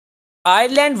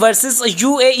Ireland versus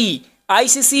UAE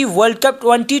ICC World Cup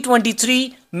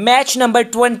 2023 match number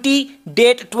 20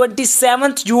 date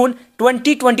 27th June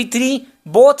 2023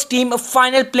 both team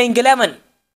final playing 11.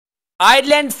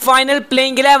 Ireland final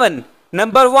playing 11.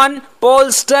 Number 1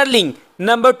 Paul Starling,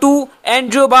 number 2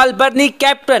 Andrew Balbirnie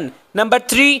captain, number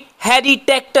 3 Harry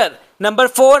Tector, number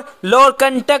 4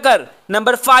 Lorcan Tucker,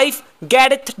 number 5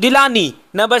 Gareth Delany,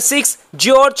 number 6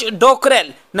 George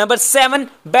Dockrell, number 7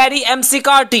 Barry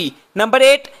McCarthy, number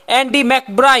 8 Andy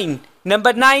McBrine,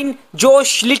 number 9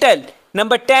 Josh Little,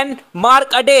 number 10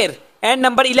 Mark Adair, and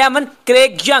number 11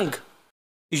 Craig Young.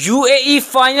 UAE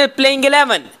final playing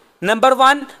 11. Number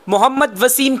 1 Mohammad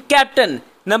Waseem captain,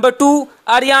 number 2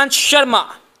 Aryansh Sharman,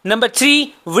 number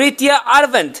 3 Vriitya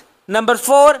Aravind, number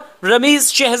 4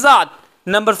 Rameez Shahzad,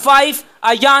 number 5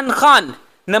 Aayan Khan,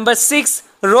 number 6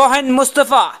 Rohan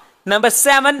Mustafa, number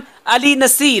 7 Ali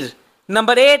Naseer,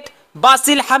 number 8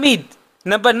 Basil Hameed,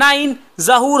 number 9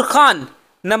 Zahoor Khan,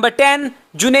 number 10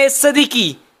 Junaid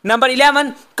Siddique, number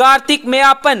 11 Karthik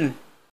Meiyappan.